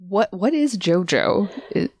What is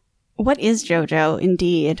JoJo? What is JoJo?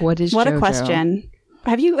 Indeed. What is What JoJo? a question.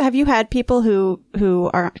 Have you had people who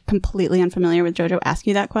are completely unfamiliar with JoJo ask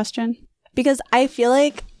you that question? Because I feel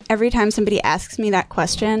like every time somebody asks me that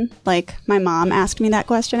question, like my mom asked me that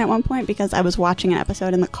question at one point because I was watching an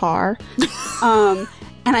episode in the car, and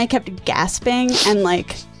I kept gasping and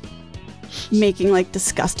like making like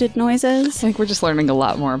disgusted noises. I think we're just learning a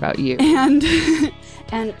lot more about you. And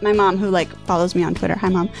and my mom, who like follows me on Twitter, hi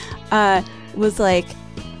mom, was like,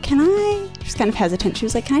 "Can I?" She's kind of hesitant. She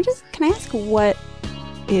was like, "Can I ask what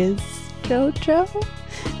is JoJo?"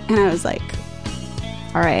 And I was like,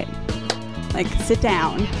 "All right, like sit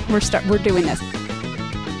down. We're doing this."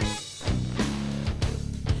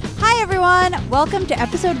 Hi everyone, welcome to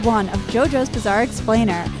episode 1 of JoJo's Bizarre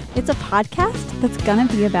Explainer. It's a podcast that's gonna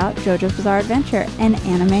be about JoJo's Bizarre Adventure, an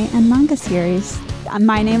anime and manga series.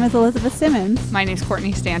 My name is Elizabeth Simmons. My name's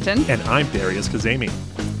Courtney Stanton. And I'm Darius Kazemi.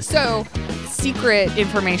 So, secret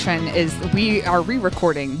information is we are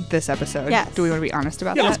re-recording this episode. Yes. Do we want to be honest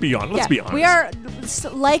about Yeah, that? let's be honest. We are,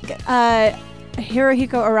 like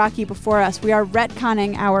Hirohiko Araki before us, we are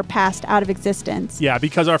retconning our past out of existence. Yeah,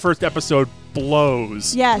 because our first episode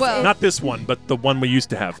blows. Yes. Well- Not this one, but the one we used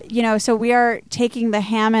to have. So we are taking the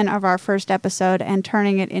Hammond of our first episode and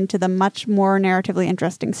turning it into the much more narratively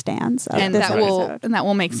interesting stands of And this that episode.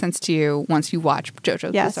 will make sense to you once you watch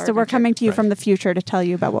JoJo's Yes, Bizarre so we're Adventure. coming to you Right. from the future to tell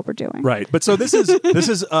you about what we're doing. Right. But so this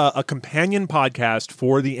is a companion podcast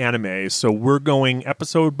for the anime. So we're going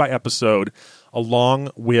episode by episode along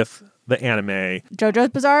with the anime. JoJo's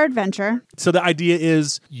Bizarre Adventure. So the idea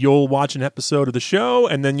is you'll watch an episode of the show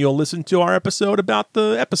and then you'll listen to our episode about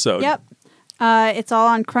the episode. Yep. It's all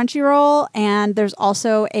on Crunchyroll, and there's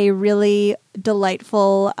also a really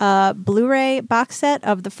delightful Blu-ray box set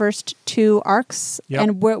of the first 2 arcs, Yep.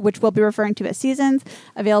 and which we'll be referring to as seasons,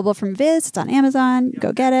 available from Viz. It's on Amazon.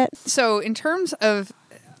 Go get it. So, in terms of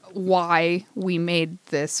why we made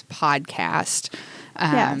this podcast,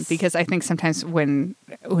 Yes. because I think sometimes when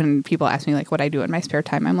people ask me like what I do in my spare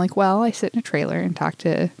time, I'm like, well, I sit in a trailer and talk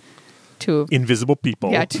to Invisible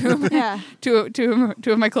people. Yeah. two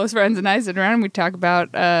of my close friends and I sit around and we talk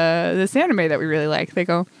about this anime that we really like. They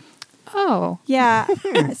go, oh, Yeah.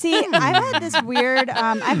 See, I've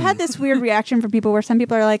had this weird reaction from people where some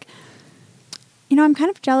people are like, I'm kind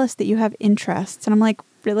of jealous that you have interests. And I'm like,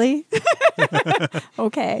 really?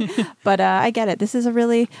 Okay. But I get it. This is a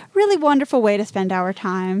really, really wonderful way to spend our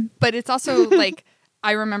time. but it's also like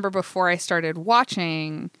I remember before I started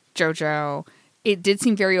watching JoJo, it did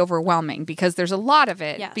seem very overwhelming because there's a lot of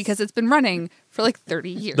it Yes. because it's been running for like 30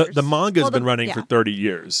 years. The manga's Well, been running for 30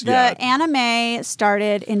 years. The anime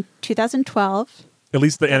started in 2012. At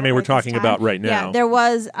least the anime we're Right this talking time. about right now. Yeah, there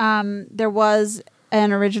was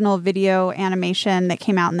an original video animation that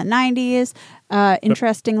came out in the 90s.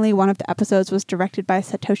 Interestingly, one of the episodes was directed by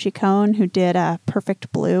Satoshi Kon, who did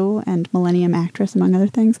Perfect Blue and Millennium Actress, among other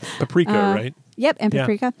things. Paprika, right? Yep, and Yeah.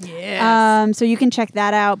 Paprika. Yes. So you can check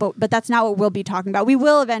that out, but that's not what we'll be talking about. We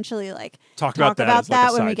will eventually Talk about that as, like,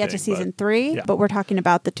 a when we side get to thing, season but- 3. yeah. But we're talking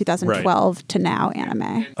about the 2012 to now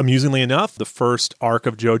anime. Amusingly enough, the first arc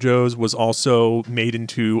of JoJo's was also made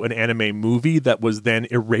into an anime movie that was then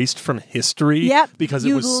erased from history Yep, because it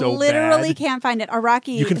you was so literally bad. can't find it.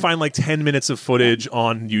 Araki. You can find like 10 minutes of footage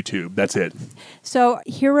on YouTube. That's it. So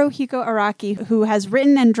Hirohiko Araki, who has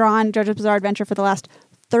written and drawn JoJo's Bizarre Adventure for the last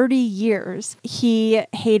 30 years, he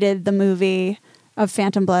hated the movie of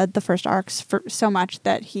Phantom Blood, the first arcs, for so much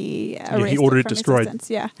that he erased ordered it from destroyed. existence.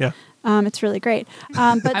 Yeah. Yeah. It's really great.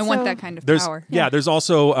 But I want that kind of There's power. there's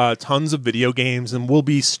also tons of video games, and we'll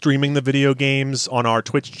be streaming the video games on our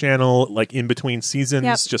Twitch channel, like in between seasons,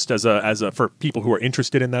 Yep. just as a for people who are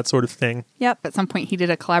interested in that sort of thing. Yep. At some point, he did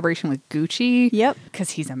a collaboration with Gucci. Yep. Because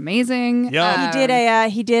he's amazing. Yeah.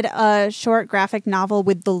 He did a short graphic novel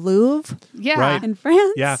with the Louvre Yeah. Right. in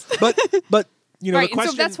France. Yeah, but the Right, and so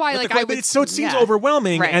question. that's why, but like, the que- I would- it seems yeah.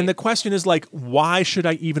 overwhelming, Right. and the question is like, why should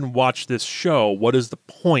I even watch this show? What is the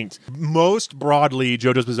point? Most broadly,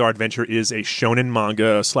 JoJo's Bizarre Adventure is a shonen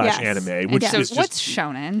manga / Yes. anime, which So is what's just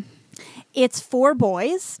shonen? It's 4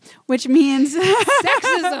 boys, which means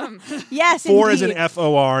Sexism. yes, 4 as indeed. in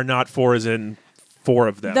FOR, not 4 as in 4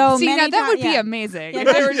 of them. Though See, now many that would ti- be yeah. amazing. Yeah,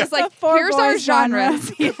 If they were just like, Four here's our boys genre.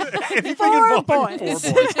 genres. Anything 4 involving boys.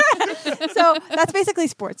 4 boys. So that's basically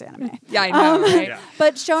sports anime. Yeah, I know, right? Yeah.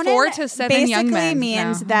 But shonen 4 to 7 young basically men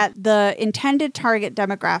means now. that the intended target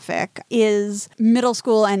demographic is middle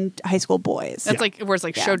school and high school boys. That's like, whereas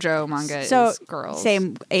like Yeah. shoujo manga So is girls.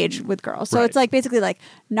 same age with girls. So Right. it's like basically like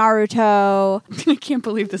Naruto, I can't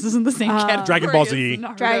believe this is in the same category. Dragon Ball as Z.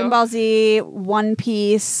 Naruto. Dragon Ball Z, One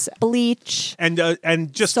Piece, Bleach. And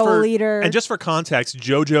and just Soul for Eater. and just for context,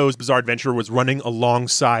 JoJo's Bizarre Adventure was running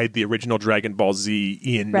alongside the original Dragon Ball Z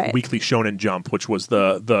in Right. Weekly Shonen Jump, which was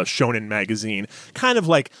the shonen magazine, kind of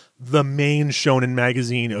like the main shonen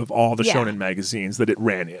magazine of all the Yeah. shonen magazines that it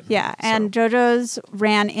ran in. Yeah, and JoJo's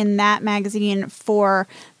ran in that magazine for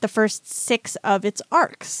the first 6 of its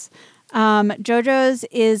arcs. JoJo's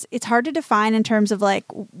it's hard to define in terms of like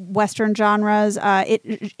Western genres.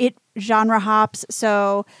 It genre hops.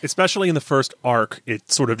 So Especially in the first arc,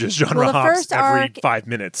 it sort of just genre the hops first every arc- 5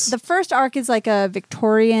 minutes. the first arc is like a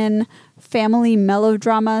Victorian family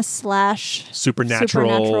melodrama /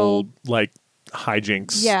 supernatural like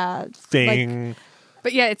hijinks yeah thing.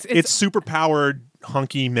 But yeah, It's super powered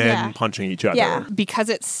hunky men Yeah. punching each other. Yeah. because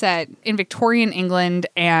it's set in Victorian England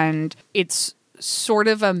and it's sort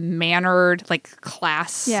of a mannered like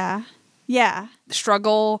class yeah.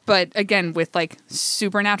 struggle, but again with like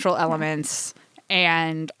supernatural elements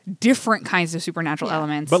and different kinds of supernatural Yeah.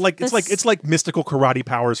 elements. But like This- it's like mystical karate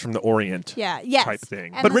powers from the Orient Yes. type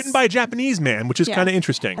thing. And But this- written by a Japanese man, which is Yeah. kind of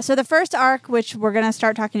interesting. So the first arc, which we're going to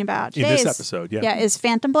start talking about In today this is- episode, yeah. is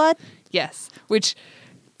Phantom Blood. yes, which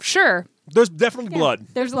sure, There's definitely blood.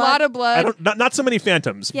 there's a lot of blood. I don't not so many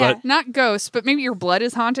phantoms, Yeah. but Not ghosts, but maybe your blood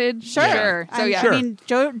is haunted. Sure. So yeah, Sure. I mean,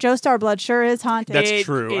 Joestar Blood sure is haunted. that's It-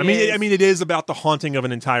 true. it I is. mean it is about the haunting of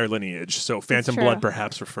an entire lineage. So Phantom true. Blood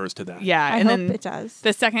perhaps refers to that. yeah, I and hope then it does.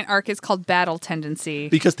 the second arc is called Battle Tendency.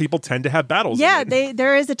 Because people tend to have battles. Yeah, in it.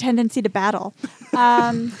 there is a tendency to battle.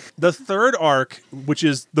 The third arc, which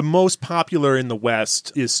is the most popular in the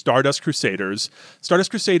West, is Stardust Crusaders. Stardust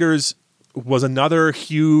Crusaders was another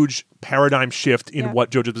huge paradigm shift in Yeah. what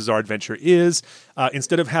JoJo's Bizarre Adventure is.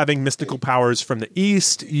 Instead of having mystical powers from the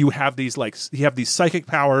East, you have these psychic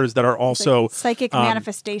powers that are also Psychic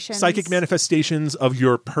manifestations. Psychic manifestations of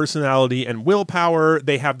your personality and willpower.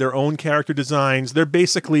 They have their own character designs. They're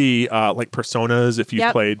basically like personas. If you've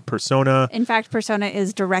Yep. played Persona, In fact, Persona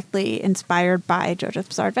is directly inspired by JoJo's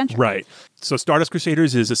Bizarre Adventure. right. So Stardust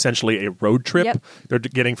Crusaders is essentially a road trip. Yep. They're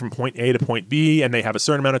getting from point A to point B, and they have a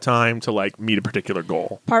certain amount of time to like meet a particular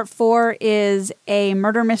goal. Part 4 is a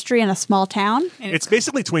murder mystery in a small town. And It's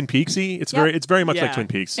basically Twin Peaksy. It's Yep. very much Yeah. like Twin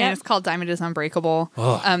Peaks. And it's called Diamond is Unbreakable.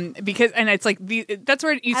 Because and it's like that's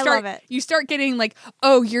where you I start love it. you start getting like,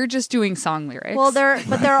 oh, you're just doing song lyrics. Well, they're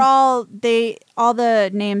all the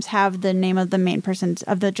names have the name of the main person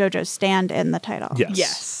of the JoJo stand in the title. Yes.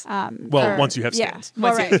 yes. Well, once you have stands.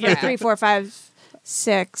 Well, Once you- right. yeah. 3, 4, 5,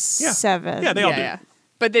 6, Yeah. 7. Yeah, they all do. yeah.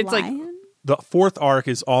 But it's like Lion? The fourth arc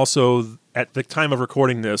is also, at the time of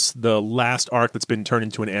recording this, the last arc that's been turned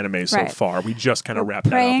into an anime so Right. far. We just kind of wrapped that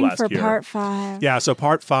Praying up last for year. part 5. Yeah, so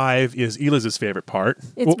part 5 is Eliza's favorite part.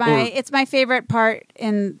 It's Or- it's my favorite part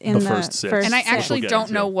in the first 6. and I Which we'll actually get don't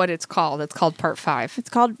into. know what it's called. It's called Part 5. It's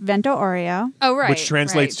called Vento Oreo. Oh, right. which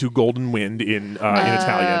translates to Golden Wind in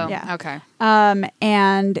Italian. Yeah. Okay.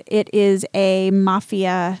 And it is a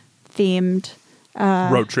mafia themed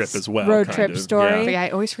Road trip as well. road kind trip of, story. But yeah, I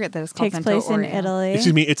always forget that it's called Takes Vento place in Oreo. Italy.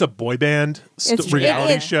 Excuse me, it's a boy band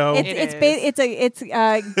reality show. It's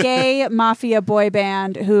a gay mafia boy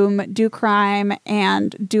band whom do crime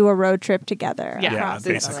and do a road trip together. Yeah, across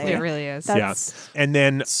basically. Italy. It really is. That's- Yeah. And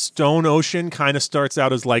then Stone Ocean kind of starts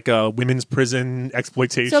out as like a women's prison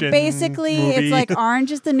exploitation. So basically, movie. it's like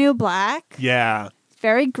Orange is the New Black. yeah.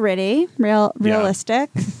 Very gritty, realistic.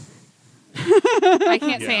 I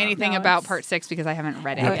can't say Yeah. anything No, about it's- Part 6 because I haven't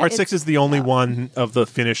read it. Yeah, Part it's- 6 is the only one of the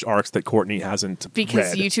finished arcs that Courtney hasn't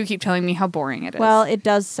Because read. you two keep telling me how boring it is. Well, it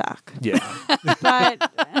does suck, Yeah. but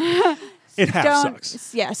It half don't.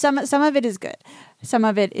 sucks. Yeah, some of it is good. Some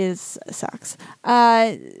of it sucks.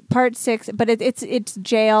 Part 6, but it's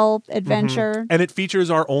jail adventure. And it features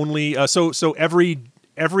our only so every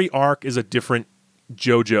arc is a different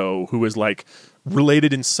JoJo who is like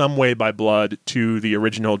related in some way by blood to the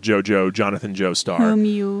original JoJo, Jonathan Joestar,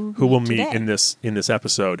 Whom who we'll meet today. in this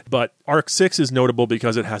episode. But arc 6 is notable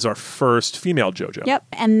because it has our first female JoJo. Yep,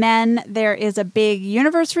 and then there is a big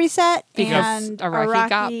universe reset Because and Araki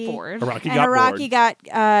got bored. Araki and got Araki bored.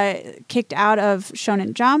 got kicked out of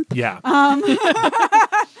Shonen Jump. Yeah.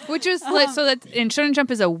 Which is like, so that in Shonen Jump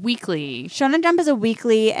is a weekly. Shonen Jump is a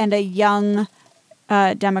weekly and a young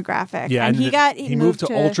demographic. Yeah, and he moved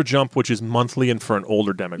to Ultra Jump, which is monthly and for an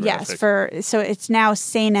older demographic. Yes, so it's now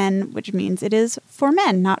seinen, which means it is for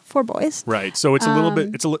men, not for boys. right. So it's a little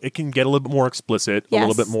bit. It can get a little bit more explicit, a little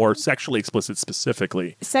Yes. bit more sexually explicit,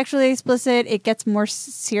 specifically. Sexually explicit. It gets more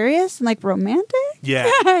serious and like romantic. Yeah.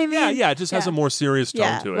 I mean, yeah. It just has yeah. a more serious tone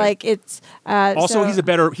Yeah, to it. like it's Also,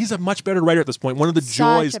 so- he's a much better writer at this point. One of the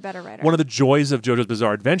Such a better writer. one of the joys of JoJo's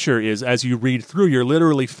Bizarre Adventure is as you read through, you're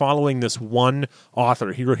literally following this one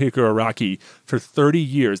author, Hirohiko Araki, for 30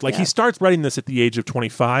 years. Like, he starts writing this at the age of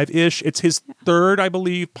 25-ish. It's his third, I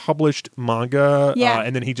believe, published manga,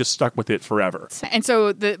 and then he just stuck with it forever. And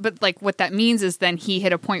so, but like what that means is then he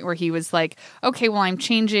hit a point where he was like, okay, well, I'm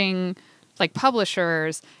changing like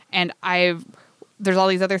publishers, and there's all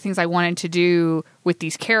these other things I wanted to do with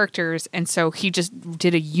these characters, and so he just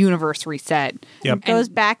did a universe reset. Yep. Goes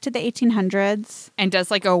back to the 1800s. And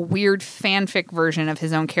does like a weird fanfic version of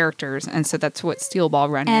his own characters, and so that's what Steel Ball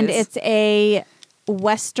Run is. And it's a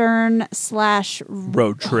Western /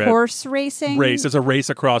 road trip horse racing race. It's a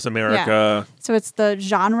race across America. Yeah. So it's the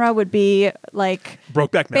genre would be like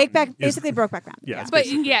Brokeback Mountain. Basically Brokeback Mountain. Yeah. But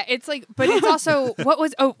yeah, it's like, but it's also what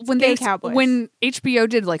was when when HBO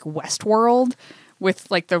did like Westworld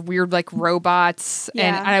with like the weird like robots,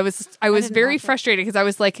 and I was very frustrated because I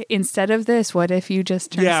was like, instead of this, what if you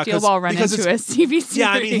just turn Steel Ball Run into a CB series?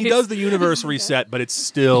 Yeah, I mean, he does the universe reset, but it's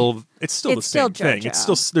still the same thing. It's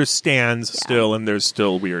still there's stands still, and there's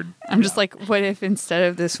still weird. I'm just like, what if instead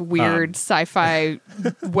of this weird sci-fi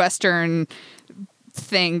Western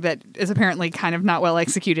thing that is apparently kind of not well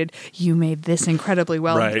executed, you made this incredibly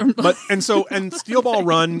well. Right. And Steel Ball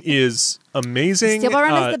Run is amazing. Steel Ball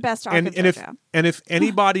Run is the best arc of JoJo. If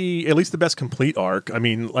anybody, at least the best complete arc, I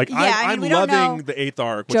mean, like, I'm loving the 8th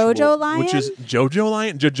arc, which is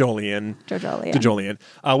JoJolion,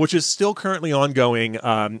 which is still currently ongoing.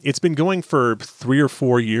 It's been going for 3 or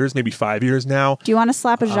 4 years, maybe 5 years now. Do you want to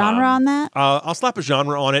slap a genre on that? I'll slap a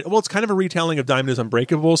genre on it. Well, it's kind of a retelling of Diamond is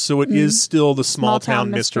Unbreakable, so it is still the small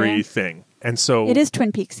town mystery thing. And so it is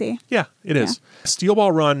Twin Peaksy. Yeah, it is. Steel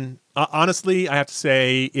Ball Run, honestly, I have to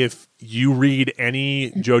say, if you read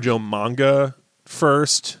any JoJo manga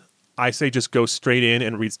first, I say just go straight in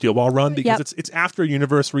and read Steel Ball Run, because it's after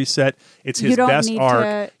Universe Reset. It's his best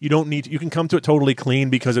arc. You don't need to, you can come to it totally clean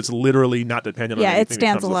because it's literally not dependent on anything it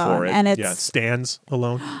stands that comes alone. before it. And it stands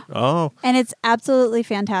alone. Oh. And it's absolutely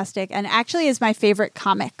fantastic, and actually is my favorite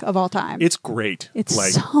comic of all time. It's great. It's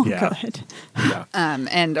so good. Yeah.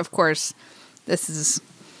 And of course, this is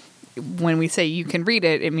when we say you can read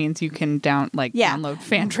it, it means you can download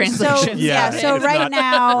fan translations. So right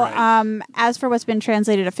now, as for what's been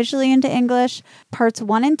translated officially into English, parts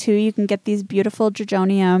 1 and 2, you can get these beautiful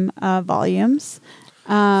Jojonium volumes.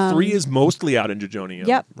 3 is mostly out in Jojonium.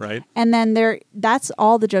 Yep. Right. And then that's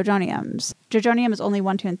all the Jojoniums. Jojonium is only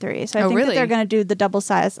 1, 2, and 3. So I think that they're going to do the double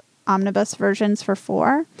size omnibus versions for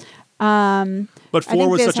 4. But 4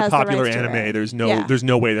 was such a popular anime. There's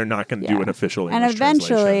no way they're not going to do an official English and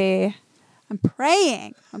eventually,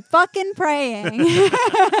 translation. I'm fucking praying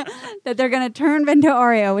that they're going to turn Vento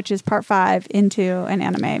Oreo, which is part 5, into an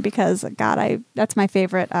anime, because that's my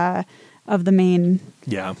favorite of the main.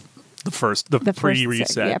 Yeah, the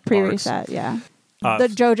pre-reset. Yeah, pre-reset. Yeah, the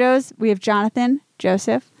JoJos. We have Jonathan,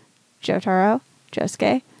 Joseph, Jotaro,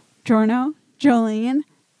 Josuke, Giorno, Jolene,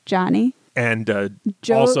 Johnny. And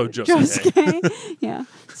also Josuke. Yeah.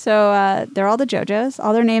 So they're all the JoJos.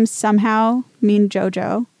 All their names somehow mean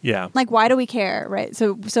JoJo. Yeah. Like, why do we care, right?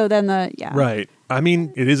 So then Right. I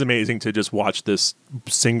mean, it is amazing to just watch this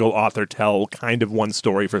single author tell kind of one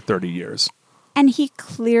story for 30 years. And he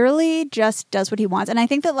clearly just does what he wants. And I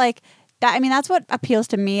think that, like, that's what appeals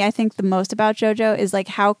to me, I think, the most about JoJo is, like,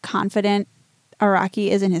 how confident Araki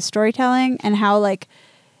is in his storytelling, and how, like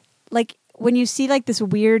when you see like this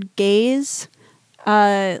weird gaze,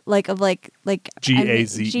 like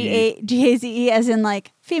G-A-Z-E. G-A-Z-E, as in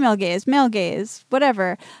like female gaze, male gaze,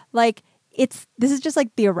 whatever. Like this is just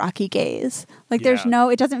like the Araki gaze. Like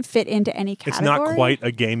it doesn't fit into any category. It's not quite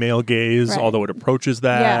a gay male gaze, although it approaches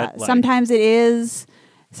that. Yeah, sometimes it is.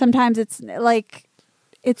 Sometimes it's like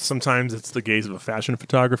sometimes it's the gaze of a fashion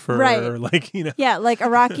photographer, right? Like, you know, yeah, like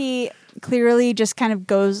Araki clearly just kind of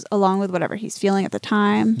goes along with whatever he's feeling at the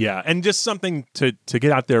time. Yeah, and just something to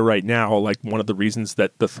get out there right now. Like, one of the reasons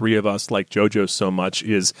that the 3 of us like JoJo so much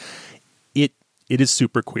is it is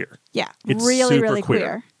super queer. Yeah, it's really, super really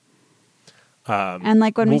queer. And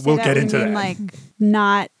like when we say that, we mean like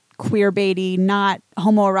not queer baity, not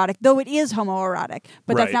homoerotic, though it is homoerotic,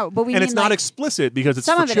 but that's not. But we and mean it's not like, explicit because it's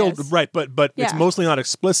for children, right? But it's mostly not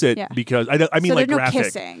explicit because I mean, so like, there's graphic, no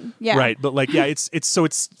kissing, right? But like, it's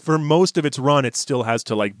for most of its run, it still has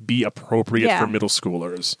to like be appropriate for middle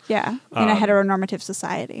schoolers, in a heteronormative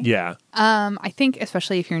society. Yeah. I think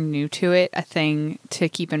especially if you're new to it, a thing to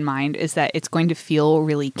keep in mind is that it's going to feel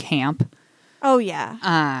really camp. Oh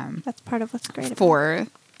yeah, that's part of what's great for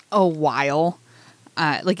a while.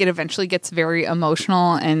 Like, it eventually gets very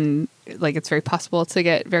emotional, and like it's very possible to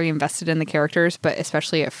get very invested in the characters, but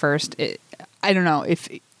especially at first, I don't know if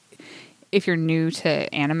you're new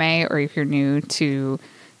to anime, or if you're new to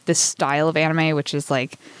this style of anime, which is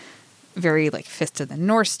like very like Fist of the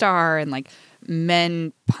North Star and like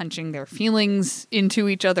men punching their feelings into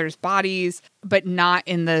each other's bodies, but not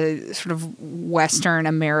in the sort of Western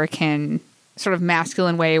American sort of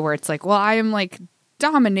masculine way where it's like, well, I am like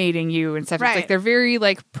dominating you and stuff. Right. It's like they're very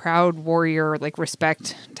like proud warrior, like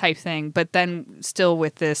respect type thing, but then still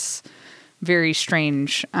with this very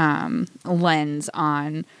strange lens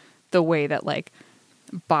on the way that like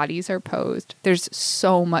bodies are posed. There's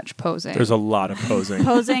so much posing. There's a lot of posing.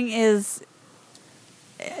 Posing is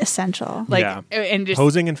essential. Like, and just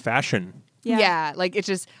posing in fashion. Yeah, like it's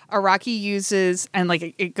just Araki uses, and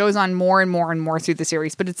like it goes on more and more and more through the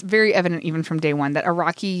series, but it's very evident even from day one that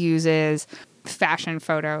Araki uses fashion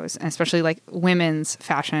photos, and especially like women's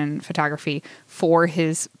fashion photography, for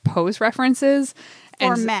his pose references.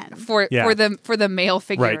 For men. For the male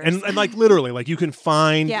figures. Right. And like literally, like you can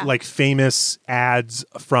find like famous ads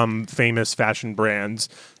from famous fashion brands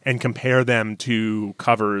and compare them to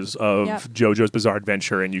covers of JoJo's Bizarre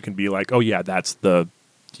Adventure, and you can be like, oh yeah, that's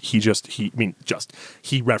he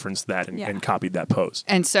referenced that and copied that pose.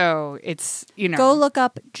 And so it's, go look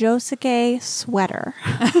up Josuke sweater.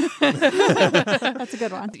 That's a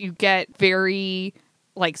good one. You get very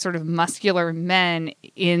like sort of muscular men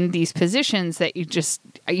in these positions that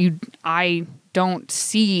I don't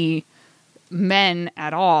see men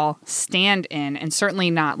at all stand in, and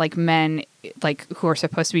certainly not like men like who are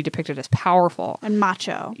supposed to be depicted as powerful and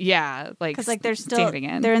macho. Yeah, like because like they're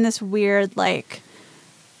in this weird like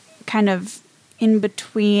kind of in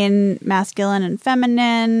between masculine and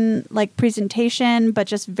feminine like presentation, but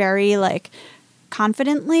just very like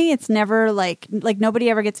confidently. It's never like nobody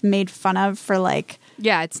ever gets made fun of for like.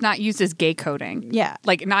 Yeah, it's not used as gay coding. Yeah,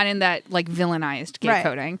 like not in that like villainized gay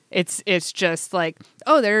coding. It's just like,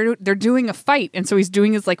 oh, they're doing a fight, and so he's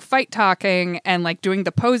doing his like fight talking and like doing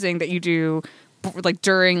the posing that you do like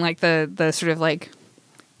during like the sort of like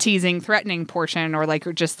teasing, threatening portion, or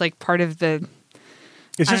like just like part of the.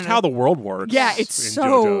 It's just how the world works. Yeah, it's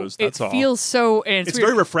so. It feels so. And it's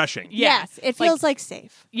very refreshing. Yes, it feels like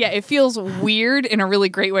safe. Yeah, it feels weird in a really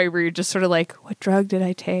great way where you're just sort of like, what drug did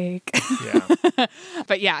I take? Yeah.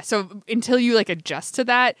 But yeah, so until you like adjust to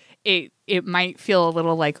that, it might feel a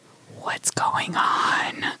little like, what's going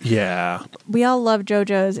on? Yeah. We all love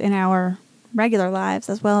JoJo's in our regular lives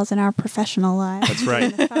as well as in our professional lives. That's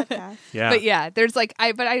right. Yeah. But yeah, there's like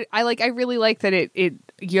I really like that it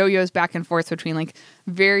yo-yos back and forth between like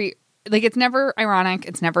very like it's never ironic,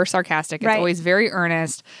 it's never sarcastic, it's always very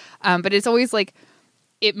earnest, but it's always like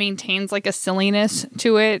it maintains like a silliness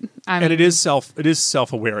to it, and it is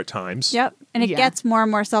self-aware at times. Yep, and it gets more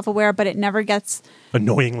and more self-aware, but it never gets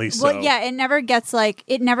annoyingly so. Well, yeah, it never gets like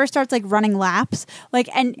it never starts like running laps, like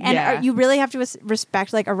and you really have to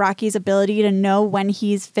respect like Araki's ability to know when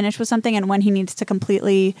he's finished with something and when he needs to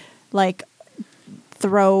completely like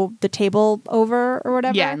throw the table over or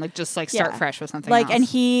whatever. Yeah, and like just like start fresh with something like else. And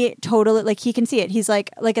he totally like he can see it. He's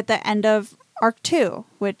like at the end of Arc 2,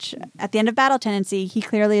 which at the end of Battle Tendency, he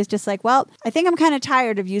clearly is just like, well, I think I'm kind of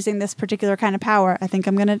tired of using this particular kind of power. I think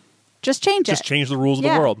I'm going to just change it. Just change the rules of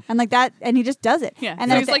the world. And like that, and he just does it. Yeah.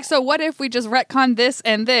 And then he's like, so what if we just retcon this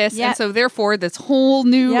and this? Yep. And so therefore this whole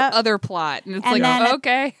new other plot. And it's and like, oh,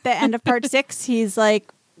 okay. At the end of Part 6, he's like,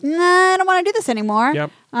 nah, I don't want to do this anymore.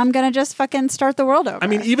 Yep. I'm going to just fucking start the world over. I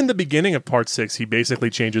mean, even the beginning of Part 6, he basically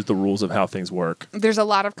changes the rules of how things work. There's a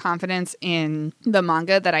lot of confidence in the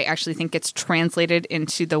manga that I actually think gets translated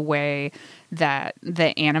into the way that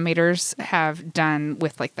the animators have done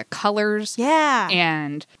with like the colors. Yeah.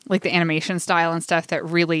 And like the animation style and stuff that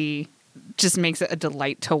really just makes it a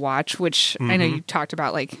delight to watch, which I know you talked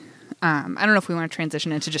about like I don't know if we want to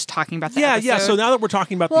transition into just talking about the episode. Yeah. So now that we're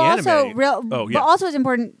talking about the anime. But also it's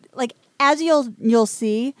important, like, as you'll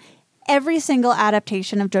see, every single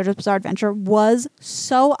adaptation of JoJo's Bizarre Adventure was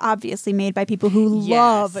so obviously made by people who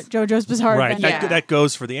love JoJo's Bizarre Adventure. Right. That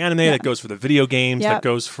goes for the anime, that goes for the video games, that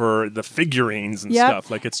goes for the figurines and stuff.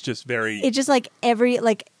 Like, it's just very... It's just like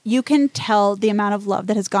you can tell the amount of love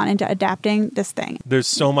that has gone into adapting this thing. There's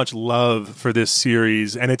so much love for this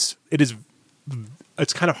series, and it's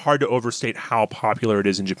kind of hard to overstate how popular it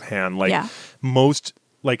is in Japan. Like, most...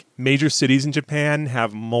 Like, major cities in Japan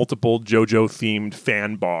have multiple JoJo-themed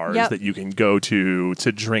fan bars that you can go to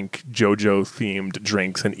drink JoJo-themed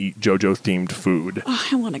drinks and eat JoJo-themed food. Oh,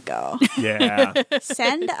 I want to go. Yeah.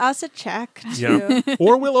 Send us a check. Yeah.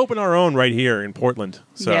 Or we'll open our own right here in Portland.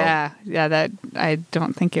 So. Yeah, that I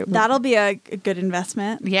don't think it will. That'll be a good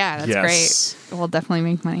investment. Yeah, that's great. We'll definitely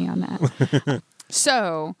make money on that.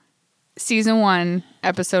 So, Season 1,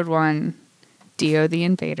 Episode 1, Dio the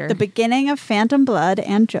Invader. The beginning of Phantom Blood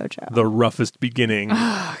and JoJo. The roughest beginning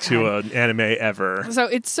to an anime ever. So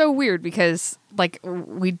it's so weird because like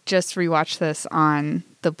we just rewatched this on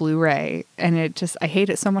the Blu-ray and I hate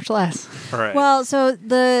it so much less. All right. Well, so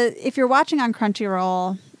if you're watching on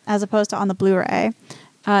Crunchyroll as opposed to on the Blu-ray,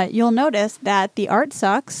 you'll notice that the art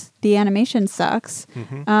sucks, the animation sucks,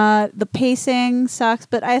 the pacing sucks,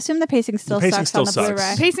 but I assume the pacing still sucks on the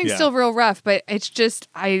Blu-ray. Pacing's still real rough, but it's just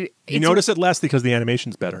you notice it less because the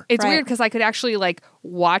animation's better. It's weird because I could actually like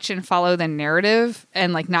watch and follow the narrative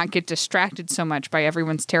and like not get distracted so much by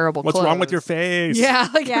everyone's terrible What's clothes. wrong with your face? Yeah,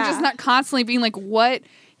 like you're just not constantly being like, what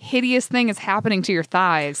hideous thing is happening to your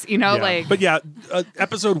thighs, like. But yeah,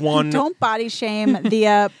 episode 1. Don't body shame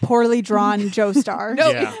the poorly drawn Joestar. No,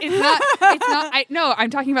 it's not. No, I'm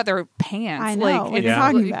talking about their pants. I know what you're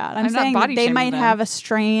talking about. I'm saying that they might have a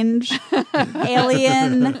strange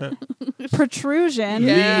alien protrusion.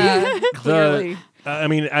 Yeah, clearly. I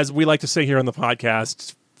mean, as we like to say here on the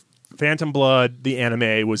podcast, Phantom Blood, the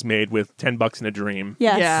anime, was made with $10 in a dream.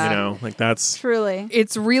 Yes. Yeah. Like that's truly.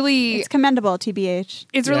 It's commendable, TBH.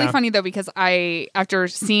 It's really funny though because after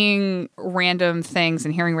seeing random things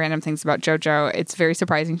and hearing random things about JoJo, it's very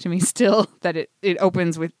surprising to me still that it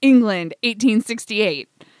opens with England 1868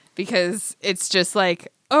 because it's just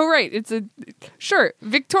like, oh right, it's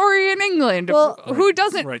Victorian England. Well, who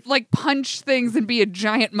doesn't like punch things and be a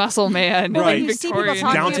giant muscle man? Right. Like Victorian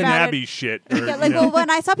Downton Abbey shit. Well, when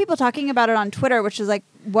I saw people talking about it on Twitter, which is like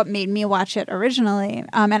what made me watch it originally,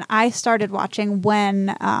 and I started watching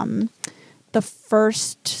when the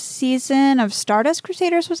first season of Stardust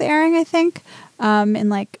Crusaders was airing, I think, in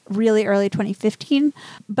like really early 2015.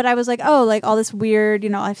 But I was like, oh, like all this weird,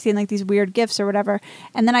 I've seen like these weird GIFs or whatever,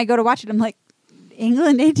 and then I go to watch it, I'm like,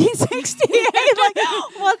 England 1868 like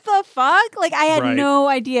what the fuck, like I had no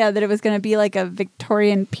idea that it was going to be like a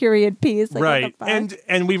Victorian period piece, like, right. What the fuck?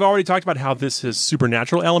 And we've already talked about how this has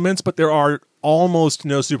supernatural elements, but there are almost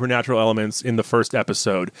no supernatural elements in the first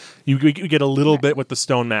episode. You get a little bit with the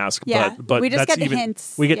stone mask, but we just that's get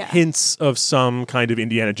hints. We get hints of some kind of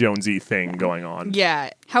Indiana Jonesy thing going on.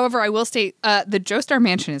 Yeah. However, I will state the Joestar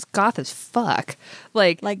Mansion is goth as fuck.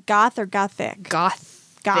 Like goth or gothic? Goth.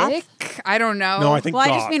 I don't know. No, I think goth. I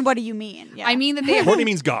just mean, what do you mean? Yeah. I mean that they have Courtney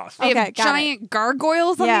means goth. They have giant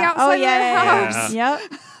gargoyles on the outside of their house. Yep.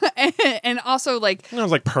 And also like that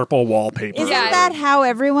was like purple wallpaper. Isn't that how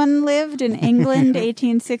everyone lived in England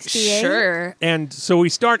 1868? Sure. And so we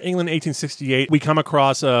start England 1868. We come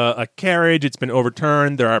across a carriage. It's been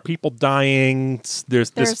overturned. There are people dying.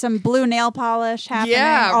 There's some blue nail polish happening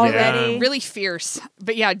already. Yeah. Really fierce.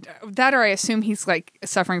 But yeah, that or I assume he's like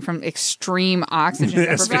suffering from extreme oxygen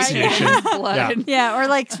asphyxiation. Blood. Yeah, or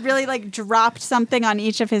like really like dropped something on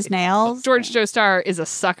each of his nails. George Joestar is a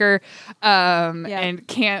sucker and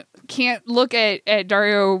can't look at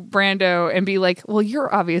Dario Brando and be like, well,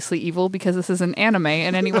 you're obviously evil because this is an anime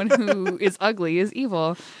and anyone who is ugly is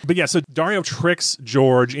evil. But yeah, so Dario tricks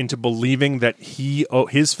George into believing that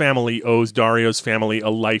his family owes Dario's family a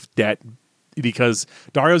life debt because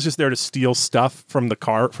Dario's just there to steal stuff from the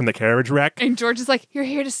carriage wreck. And George is like, you're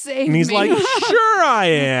here to save me. And he's like, sure I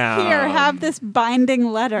am. Here, have this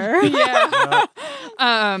binding letter. Yeah.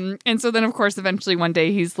 And so then, of course, eventually one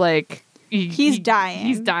day he's like, he's dying.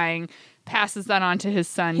 He's dying. Passes that on to his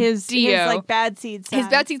son, Dio. His like bad seed son. His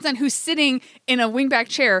bad seed son, who's sitting in a wingback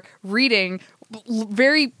chair reading,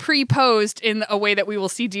 very pre-posed in a way that we will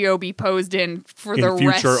see Dio be posed in for the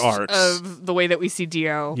rest arcs. of the way that we see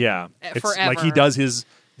Dio. Yeah, forever. It's like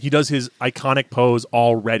he does his iconic pose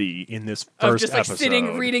already in this first just like episode.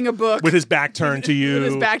 Sitting reading a book with his back turned to you, with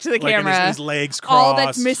his back to the camera, and his legs crossed. All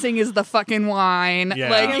that's missing is the fucking wine. Yeah.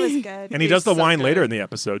 Like, it was good. And he does the wine later in the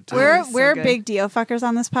episode too. We're big Dio fuckers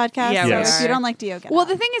on this podcast. Yeah, so if you don't like Dio, get well, out.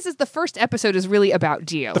 The thing is the first episode is really about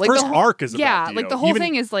Dio. The first arc is about Dio. Like the whole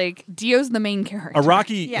thing is like Dio's the main character.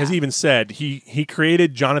 Araki has even said he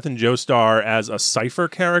created Jonathan Joestar as a cipher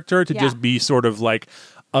character to just be sort of like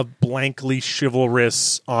a blankly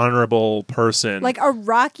chivalrous, honorable person. Like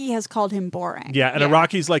Araki has called him boring. Yeah, and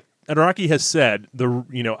Araki's like, Araki has said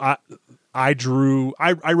I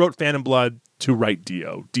wrote Phantom Blood to write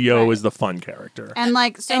Dio. Dio is the fun character, and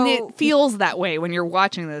and it feels that way when you're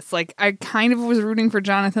watching this. Like I kind of was rooting for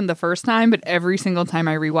Jonathan the first time, but every single time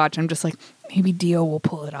I rewatch, I'm just like, maybe Dio will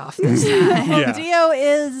pull it off this time. Dio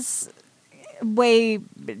is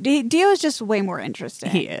just way more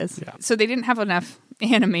interesting. He is. Yeah. So they didn't have enough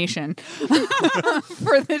animation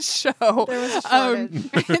for this show. There was a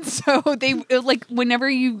shortage. And so they like whenever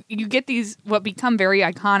you get these what become very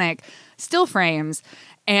iconic still frames,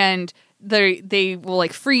 and they will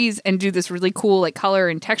like freeze and do this really cool like color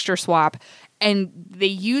and texture swap, and they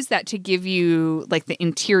use that to give you like the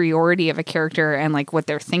interiority of a character and like what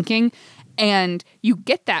they're thinking, and you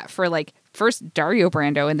get that for like first Dario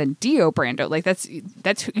Brando and then Dio Brando. Like that's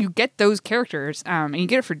you get those characters, and you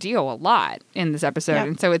get it for Dio a lot in this episode. Yep.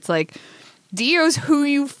 And so it's like Dio's who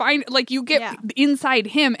you find, like you get inside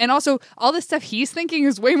him, and also all the stuff he's thinking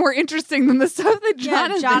is way more interesting than the stuff that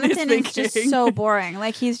Jonathan is just so boring.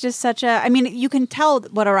 Like he's just such a, I mean, you can tell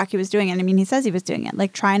what Araki was doing, and I mean he says he was doing it,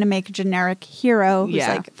 like trying to make a generic hero who's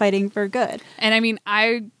like fighting for good. And I mean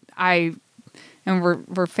I and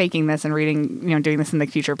we're faking this and reading, doing this in the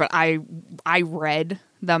future, but I read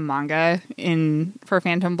the manga for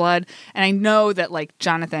Phantom Blood, and I know that like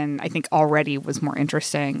Jonathan, I think already was more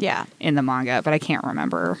interesting in the manga, but I can't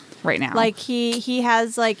remember right now. Like he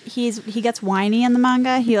has like he gets whiny in the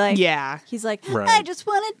manga. He's like I just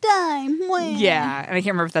want to die. Yeah, and I can't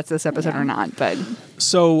remember if that's this episode or not, but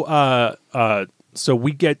so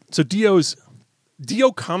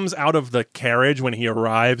Dio comes out of the carriage when he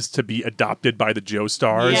arrives to be adopted by the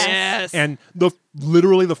Joestars. Yes. And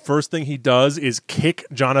literally the first thing he does is kick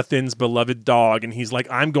Jonathan's beloved dog, and he's like,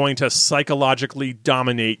 I'm going to psychologically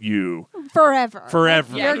dominate you. Forever.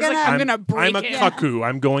 Yeah, I'm going to break I'm a cuckoo.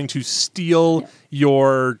 I'm going to steal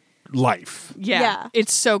your life. Yeah.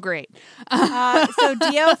 It's so great. So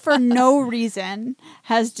Dio, for no reason,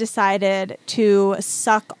 has decided to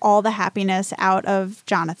suck all the happiness out of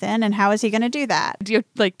Jonathan. And how is he going to do that? Dio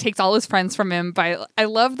like takes all his friends from him I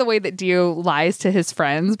love the way that Dio lies to his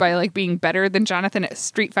friends by like being better than Jonathan at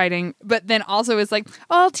street fighting, but then also is like,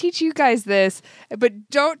 oh, I'll teach you guys this, but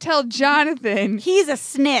don't tell Jonathan. He's a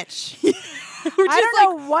snitch. I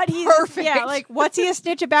don't know what he's perfect. Yeah, like what's he a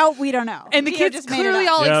snitch about? We don't know. And the kids just clearly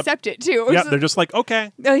all accept it too. Yeah, they're just like,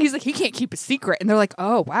 okay. He's like, he can't keep a secret, and they're like,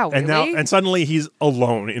 oh wow, really? And suddenly he's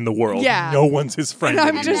alone in the world. Yeah, no one's his friend.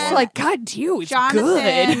 And I'm just like, God, Dio, it's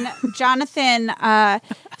good. Jonathan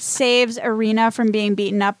saves Irina from being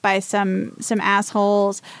beaten up by some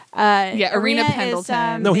assholes. Irina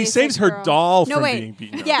Pendleton. No, he saves her doll from being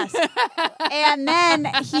beaten up. Yes. and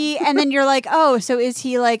then you're like, oh, so is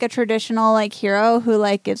he like a traditional like hero who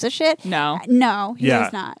like gives a shit? No,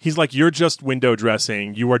 he's not. He's like, you're just window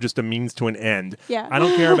dressing. You are just a means to an end. Yeah. I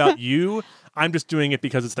don't care about you. I'm just doing it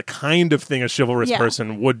because it's the kind of thing a chivalrous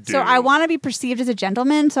person would do. So I want to be perceived as a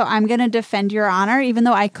gentleman, so I'm going to defend your honor, even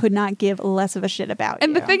though I could not give less of a shit about you.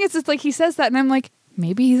 And the thing is, it's like he says that, and I'm like,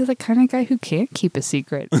 maybe he's the kind of guy who can't keep a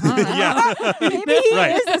secret. Yeah. Maybe he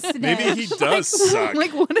is a snitch. Maybe he does suck.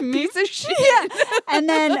 Like, what a piece of shit. Yeah. And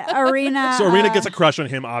then Irina... So Irina gets a crush on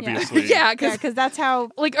him, obviously. Yeah, because that's how...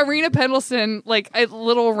 Like, Irina Pendleton, like, a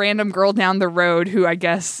little random girl down the road who I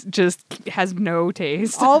guess just has no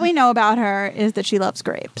taste. All we know about her is that she loves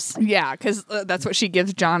grapes. Yeah, because that's what she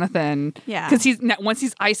gives Jonathan. Yeah. Because once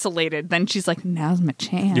he's isolated, then she's like, now's my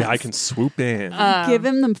chance. Yeah, I can swoop in. Give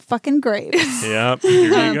him them fucking grapes. Yep.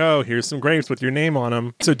 Here you go. Here's some grapes with your name on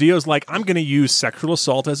them. So Dio's like, I'm going to use sexual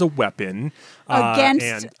assault as a weapon against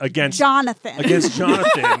Jonathan. Against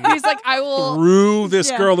Jonathan. He's like, I will through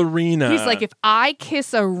this girl Irina. He's like, if I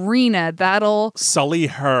kiss Irina, that'll sully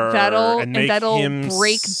her. That'll him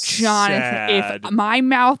break Jonathan. sad. If my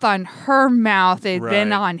mouth on her mouth,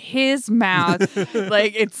 then on his mouth,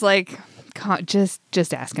 like it's like.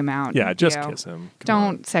 Just ask him out. Yeah, just kiss him.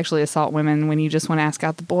 Don't sexually assault women when you just want to ask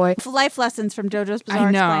out the boy. Life lessons from JoJo's Bizarre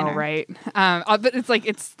Explainer. Right? But it's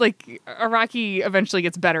like Araki eventually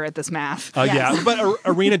gets better at this math. Yeah, but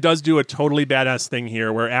Irina does do a totally badass thing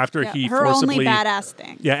here, where after he her forcibly, only badass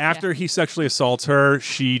thing. Yeah, after he sexually assaults her,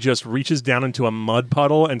 she just reaches down into a mud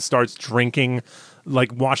puddle and starts drinking.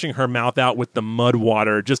 Like washing her mouth out with the mud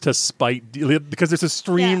water just to spite, because there's a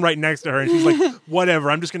stream right next to her, and she's like,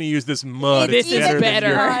 "Whatever, I'm just going to use this mud. This is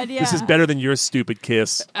better. This is better than your stupid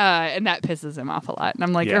kiss." And that pisses him off a lot. And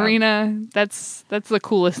I'm like, Irina, that's the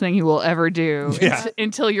coolest thing you will ever do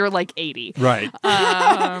until you're like 80, right?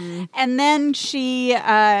 And then she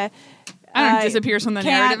disappears from the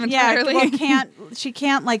narrative entirely. She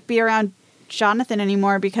can't like be around Jonathan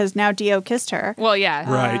anymore because now Dio kissed her. Well,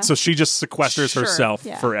 yeah. Right. So she just sequesters herself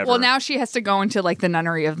forever. Well, now she has to go into like the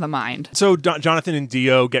nunnery of the mind. So Jonathan and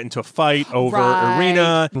Dio get into a fight over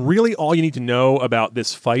Irina. Really, all you need to know about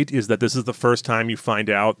this fight is that this is the first time you find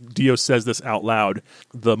out, Dio says this out loud,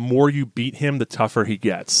 the more you beat him, the tougher he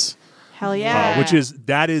gets. Hell yeah.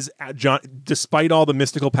 Despite all the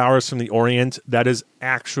mystical powers from the Orient, that is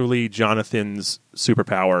actually Jonathan's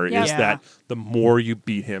superpower, is that the more you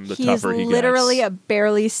beat him, the tougher he gets. He's literally a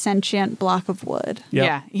barely sentient block of wood. Yep.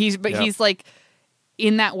 Yeah, he's like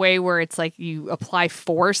in that way where it's like you apply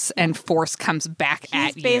force and force comes back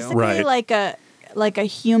at you. He's basically like a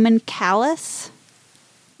human callus.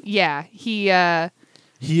 Yeah, he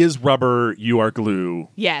He is rubber, you are glue.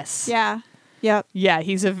 Yes. Yeah. Yep. Yeah,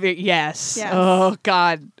 he's a yes. Oh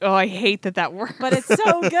God. Oh, I hate that word. But it's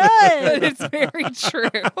so good. But it's very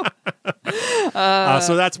true.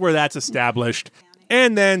 So that's where that's established.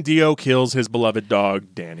 And then Dio kills his beloved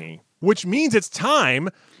dog, Danny. Which means it's time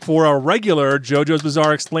for a regular JoJo's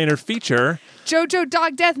Bizarre Explainer feature. JoJo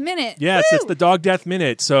Dog Death Minute. Yes, Woo! It's the Dog Death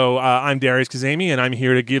Minute. So I'm Darius Kazemi, and I'm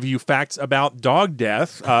here to give you facts about dog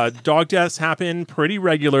death. Dog deaths happen pretty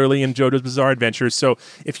regularly in JoJo's Bizarre Adventures, so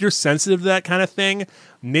if you're sensitive to that kind of thing,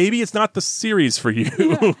 maybe it's not the series for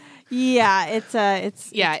you. Yeah, it's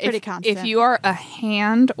pretty constant. If you are a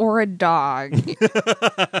hand or a dog,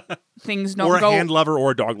 things don't go... Or a hand lover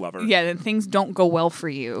or a dog lover. Yeah, then things don't go well for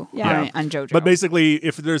you on JoJo. But basically,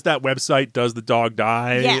 if there's that website, Does the Dog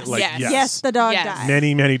Die? Yes. Yes, the dog dies.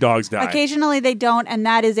 Many, many dogs die. Occasionally they don't, and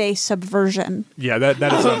that is a subversion. Yeah, that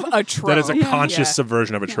is a trope. That is a conscious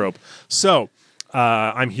subversion of a trope. So,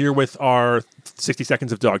 I'm here with our 60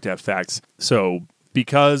 seconds of dog death facts. So...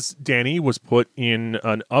 Because Danny was put in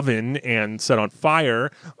an oven and set on fire,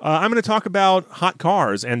 I'm going to talk about hot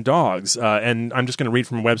cars and dogs. And I'm just going to read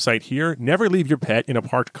from a website here. Never leave your pet in a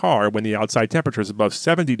parked car when the outside temperature is above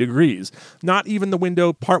 70 degrees. Not even the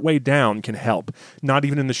window partway down can help. Not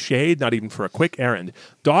even in the shade, not even for a quick errand.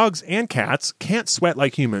 Dogs and cats can't sweat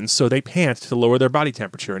like humans, so they pant to lower their body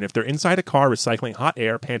temperature. And if they're inside a car recycling hot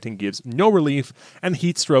air, panting gives no relief, and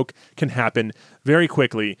heat stroke can happen very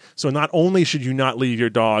quickly. So not only should you not leave your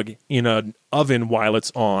dog in an oven while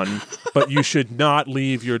it's on, but you should not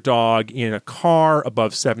leave your dog in a car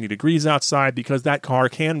above 70 degrees outside, because that car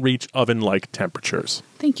can reach oven-like temperatures.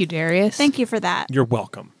 Thank you, Darius. Thank you for that. You're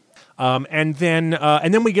welcome. And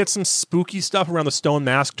then we get some spooky stuff around the stone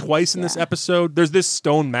mask twice in this episode. There's this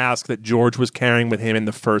stone mask that George was carrying with him in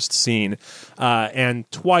the first scene,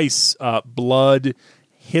 and twice blood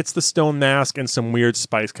hits the stone mask and some weird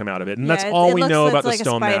spice come out of it. And that's all we know about the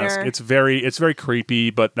stone mask. It's very creepy,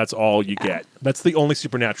 but that's all you get. That's the only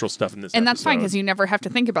supernatural stuff in this and episode. That's fine, because you never have to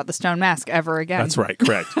think about the stone mask ever again. That's right,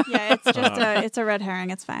 correct. Yeah, it's just it's a red herring.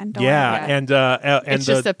 It's fine. Don't worry. And it's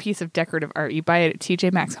just a piece of decorative art. You buy it at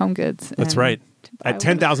TJ Maxx Home Goods. That's right. At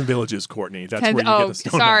 10,000 Villages, Courtney. That's where you get the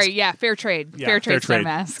stone mask. Yeah, fair trade. Fair trade stone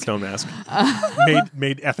mask. Stone mask.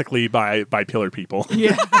 made ethically by pillar people.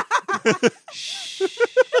 Yeah.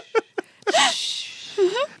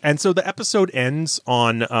 And so the episode ends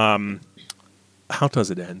on how does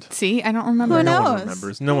it end? See, I don't remember. Who knows? No one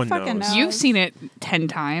remembers. No one knows. You've seen it 10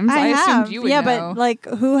 times. I have. Assumed you would know. But like,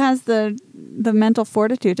 who has the mental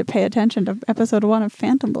fortitude to pay attention to episode 1 of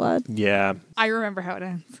Phantom Blood? Yeah. I remember how it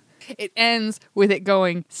ends. It ends with it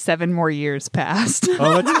going 7 more years past.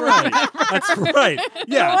 Oh, that's right. That's right.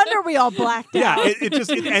 Yeah. No wonder we all blacked out. Yeah,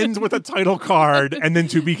 it ends with a title card and then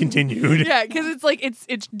to be continued. Yeah, because it's like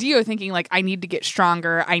it's Dio thinking like, I need to get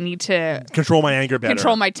stronger. I need to control my anger better,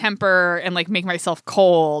 control my temper, and like make myself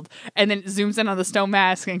cold. And then it zooms in on the stone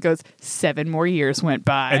mask and goes 7 more years went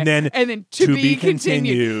by, and then to be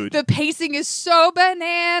continued. The pacing is so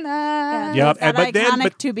banana. Yep,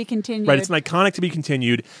 but to be continued. Right, it's an iconic to be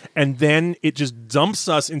continued. And then it just dumps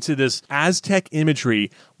us into this Aztec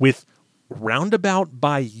imagery with Roundabout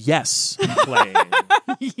by Yes playing.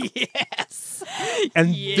 Yes.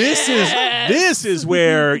 And this is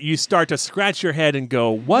where you start to scratch your head and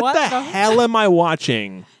go, what the hell am I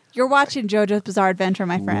watching? You're watching JoJo's Bizarre Adventure,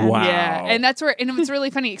 my friend. Wow. Yeah, and that's where, and it's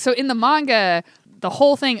really funny. So in the manga, the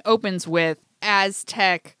whole thing opens with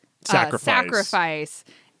Aztec sacrifice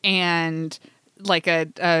and like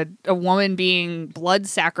a woman being blood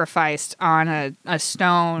sacrificed on a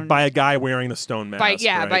stone by a guy wearing the stone mask.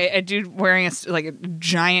 By a dude wearing a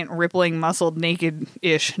giant, rippling, muscled,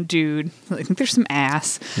 naked-ish dude. I think there's some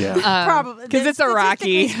ass. Yeah, probably because it's a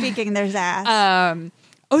Rocky. Speaking, there's ass.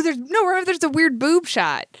 There's a weird boob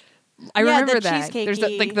shot. I remember that. There's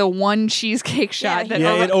the one cheesecake shot.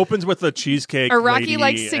 It opens with a cheesecake. Rocky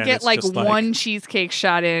likes to get like one cheesecake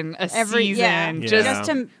shot in a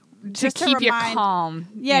season, just to keep you calm.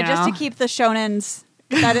 Yeah, just to keep the shonen's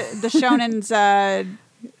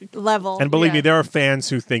level. And believe me, there are fans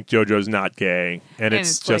who think JoJo's not gay, and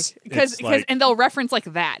it's just because and they'll reference like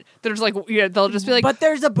that. There's like they'll just be like, but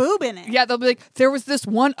there's a boob in it. Yeah, they'll be like, there was this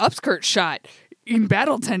one upskirt shot in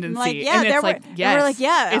Battle Tendency. Like, yeah, and it's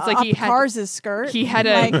it's like he had Kars's skirt. He had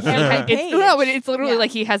but it's literally like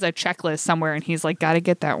he has a checklist somewhere, and he's like, got to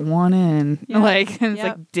get that one in. Like, and it's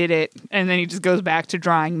like, did it, and then he just goes back to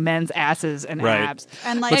drawing men's asses and abs,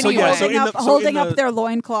 and like holding up their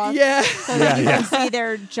loincloth. Yeah, so that you can see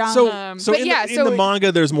their junk. In the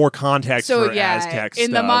manga, there's more context for Aztec stuff.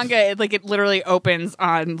 In the manga, it literally opens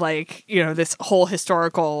on like this whole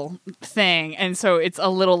historical thing, and so it's a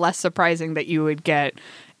little less surprising that you would would get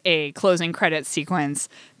a closing credits sequence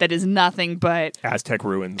that is nothing but Aztec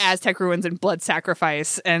ruins and blood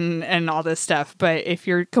sacrifice and all this stuff. But if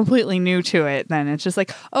you're completely new to it, then it's just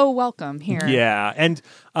like, oh, welcome here. Yeah, and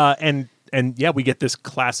yeah, we get this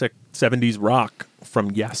classic 70s rock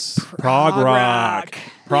from prog rock.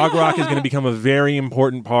 Prog rock is going to become a very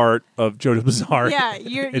important part of JoJo's Bizarre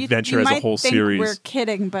Adventure you as a whole think series. We're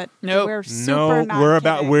kidding, but nope. we're super not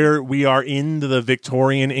kidding. We are into the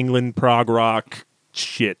Victorian England prog rock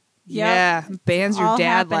shit. Yep. Yeah, bands your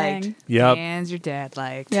dad liked. Yep. Bands your dad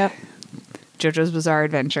liked. Yep. JoJo's Bizarre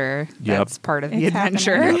Adventure. Yep. That's part of the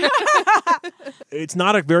adventure. It's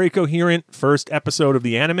not a very coherent first episode of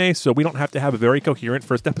the anime, so we don't have to have a very coherent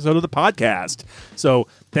first episode of the podcast. So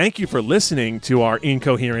thank you for listening to our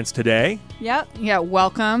incoherence today. Yep. Yeah,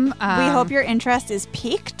 welcome. We hope your interest is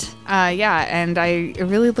piqued. Yeah, and I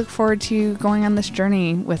really look forward to you going on this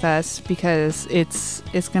journey with us because it's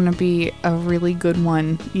going to be a really good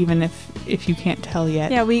one, even if you can't tell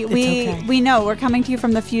yet. Yeah, we know we're coming to you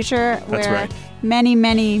from the future where That's right. many,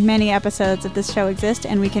 many, many episodes of this show exist,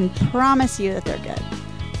 and we can promise you that they're good.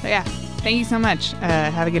 So yeah, thank you so much.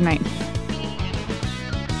 Have a good night.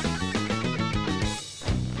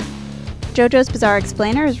 JoJo's Bizarre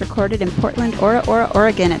Explainer is recorded in Portland,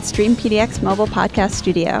 Oregon at Stream PDX Mobile Podcast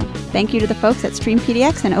Studio. Thank you to the folks at Stream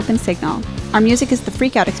PDX and OpenSignal. Our music is The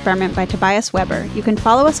Freakout Experiment by Tobias Weber. You can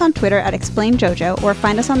follow us on Twitter at ExplainJoJo or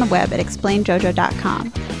find us on the web at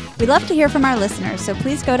explainjojo.com. We love to hear from our listeners, so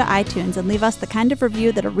please go to iTunes and leave us the kind of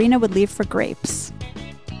review that Arena would leave for grapes.